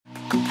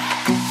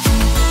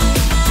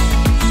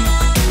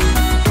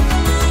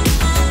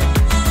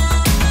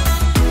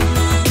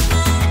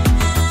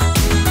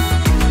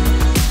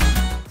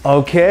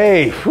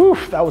Okay, whew,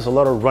 that was a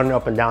lot of running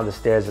up and down the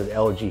stairs at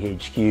LG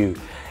HQ,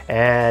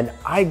 and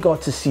I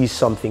got to see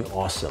something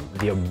awesome,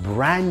 their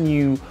brand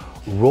new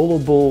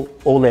rollable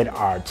OLED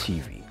R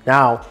TV.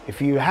 Now, if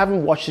you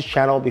haven't watched this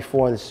channel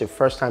before and this is your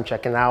first time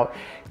checking out,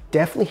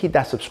 definitely hit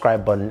that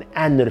subscribe button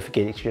and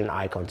notification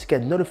icon to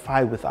get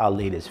notified with our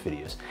latest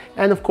videos.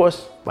 And of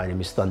course, my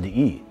name is Thunder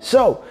E.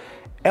 So,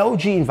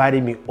 LG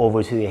invited me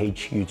over to the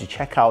HQ to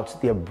check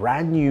out their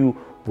brand new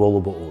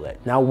rollable OLED.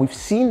 Now, we've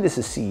seen this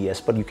at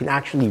CES, but you can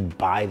actually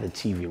buy the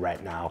TV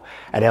right now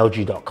at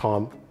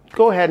LG.com.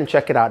 Go ahead and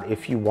check it out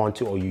if you want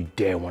to, or you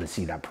dare want to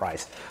see that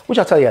price, which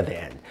I'll tell you at the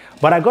end.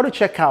 But I got to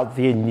check out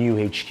their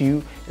new HQ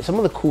and some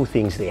of the cool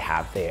things they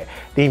have there.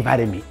 They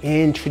invited me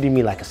in, treated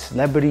me like a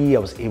celebrity. I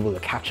was able to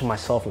capture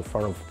myself in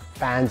front of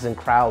fans and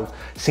crowds.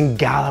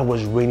 Singala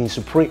was reigning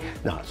supreme.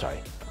 No, sorry,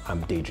 I'm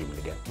daydreaming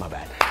again, my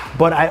bad.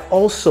 But I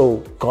also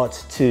got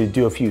to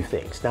do a few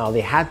things. Now,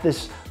 they had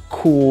this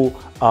cool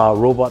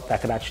robot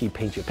that could actually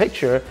paint your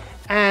picture,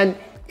 and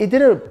it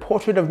did a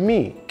portrait of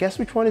me. Guess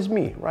which one is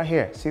me? Right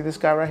here. See this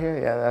guy right here?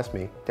 Yeah, that's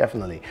me,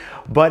 definitely.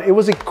 But it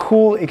was a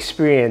cool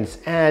experience,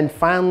 and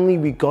finally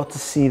we got to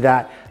see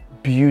that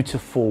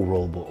beautiful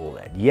rollable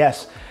OLED.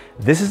 Yes,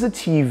 this is a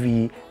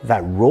TV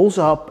that rolls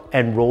up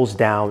and rolls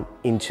down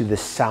into the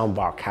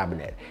soundbar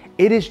cabinet.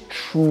 It is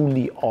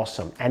truly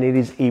awesome, and it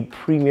is a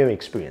premium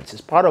experience.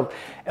 It's part of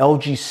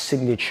LG's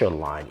signature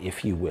line,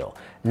 if you will.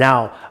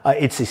 Now,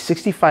 it's a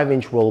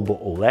 65-inch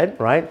rollable OLED,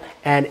 right?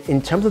 And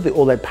in terms of the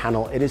OLED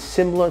panel, it is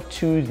similar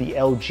to the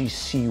LG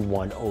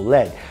C1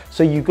 OLED.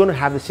 So you're gonna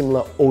have the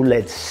similar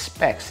OLED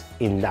specs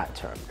in that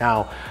term.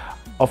 Now,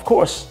 of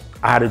course,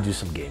 I had to do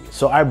some gaming.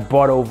 So I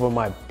brought over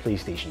my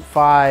PlayStation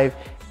 5,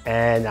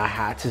 and I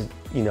had to,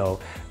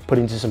 put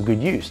into some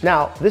good use.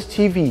 Now, this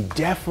TV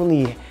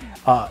definitely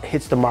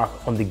hits the mark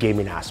on the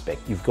gaming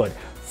aspect. You've got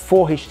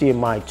 4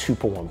 HDMI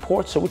 2.1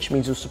 ports, so which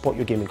means you'll support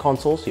your gaming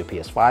consoles, your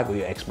PS5 or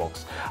your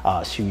Xbox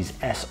Series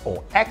S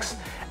or X.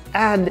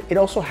 And it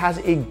also has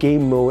a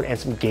game mode and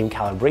some game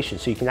calibration,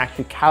 so you can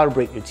actually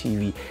calibrate your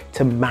TV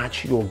to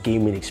match your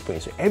gaming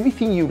experience. So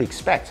everything you would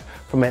expect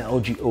from an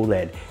LG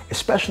OLED,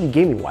 especially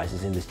gaming-wise,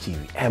 is in this TV.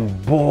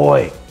 And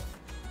boy,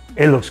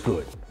 it looks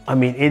good. I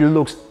mean, it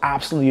looks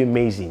absolutely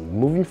amazing.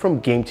 Moving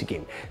from game to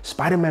game.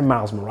 Spider-Man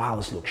Miles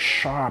Morales looks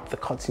sharp, the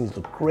cutscenes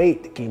look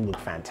great, the game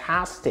looked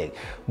fantastic.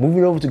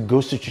 Moving over to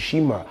Ghost of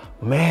Tsushima,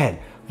 man,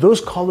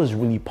 those colors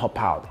really pop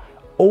out.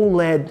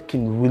 OLED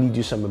can really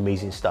do some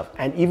amazing stuff.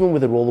 And even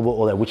with the rollable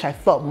OLED, which I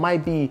felt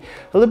might be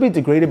a little bit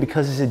degraded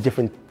because it's a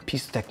different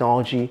piece of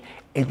technology,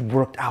 it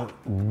worked out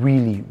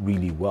really,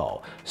 really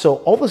well. So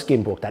all this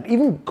game worked out.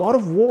 Even God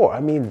of War, I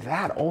mean,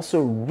 that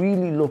also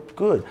really looked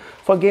good.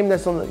 For a game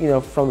that's on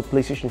the, from the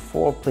PlayStation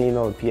 4 playing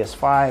on the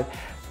PS5,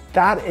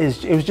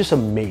 it was just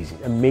amazing.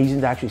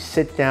 Amazing to actually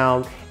sit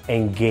down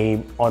and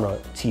game on a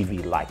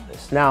TV like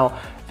this. Now,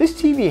 this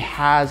TV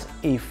has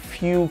a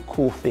few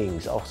cool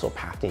things also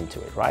packed into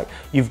it, right?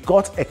 You've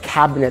got a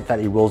cabinet that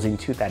it rolls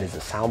into that is a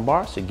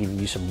soundbar, so giving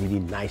you some really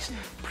nice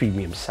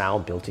premium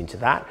sound built into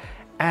that.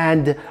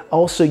 And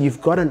also you've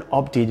got an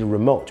updated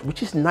remote,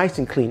 which is nice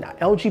and clean.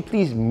 LG,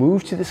 please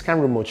move to this kind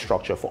of remote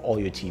structure for all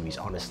your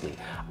TVs, honestly.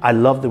 I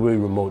love the way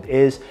remote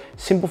is,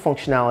 simple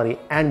functionality,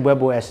 and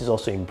WebOS is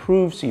also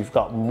improved, so you've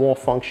got more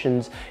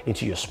functions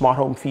into your smart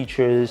home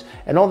features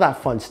and all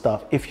that fun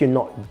stuff if you're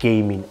not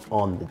gaming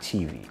on the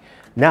TV.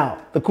 Now,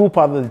 the cool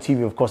part of the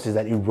TV, of course, is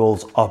that it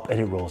rolls up and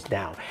it rolls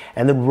down.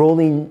 And the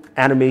rolling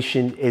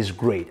animation is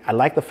great. I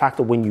like the fact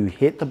that when you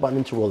hit the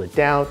button to roll it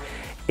down,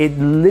 it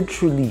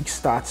literally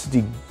starts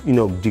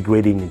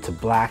degrading into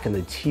black, and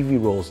the TV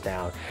rolls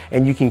down,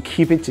 and you can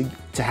keep it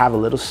to have a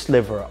little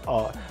sliver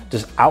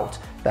just out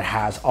that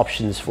has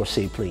options for,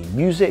 say, playing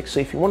music. So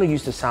if you want to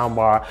use the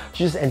soundbar to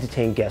just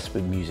entertain guests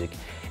with music,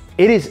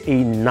 it is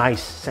a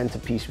nice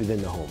centerpiece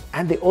within the home.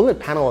 And the OLED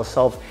panel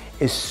itself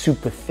is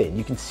super thin.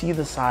 You can see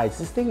the sides.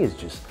 This thing is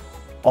just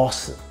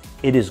awesome.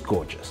 It is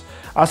gorgeous.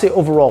 I'll say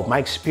overall, my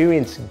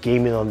experience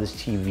gaming on this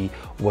TV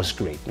was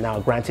great.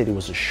 Now, granted, it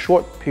was a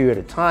short period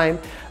of time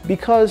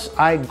because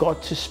I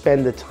got to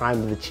spend the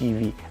time with the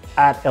TV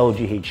at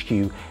LG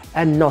HQ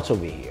and not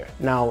over here.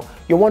 Now,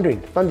 you're wondering,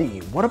 Thunder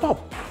E, what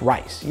about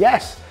price?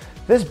 Yes,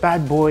 this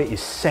bad boy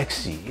is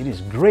sexy, it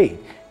is great,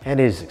 and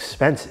it is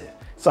expensive.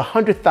 It's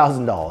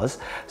 $100,000,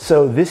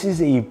 so this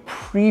is a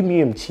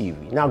premium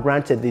TV. Now,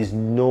 granted, there's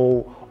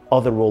no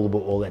other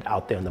rollable OLED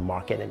out there in the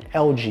market, and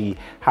LG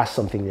has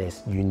something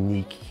that's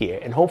unique here.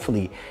 And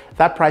hopefully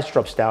that price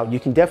drops down. You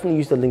can definitely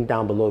use the link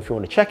down below if you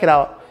want to check it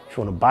out, if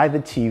you want to buy the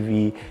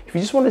TV. If you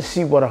just want to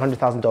see what a $100,000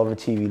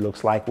 TV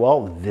looks like,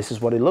 well, this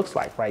is what it looks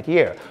like right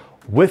here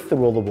with the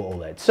rollable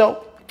OLED.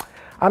 So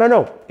I don't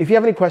know. If you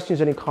have any questions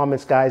or any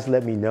comments, guys,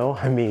 let me know.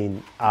 I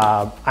mean,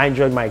 I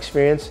enjoyed my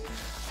experience.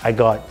 I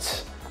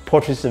got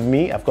portraits of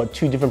me. I've got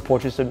 2 different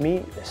portraits of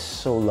me. They're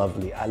so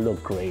lovely. I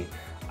look great.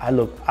 I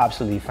look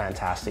absolutely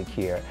fantastic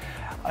here.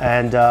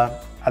 And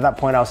at that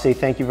point, I'll say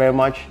thank you very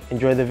much.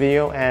 Enjoy the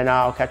video, and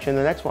I'll catch you in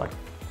the next one.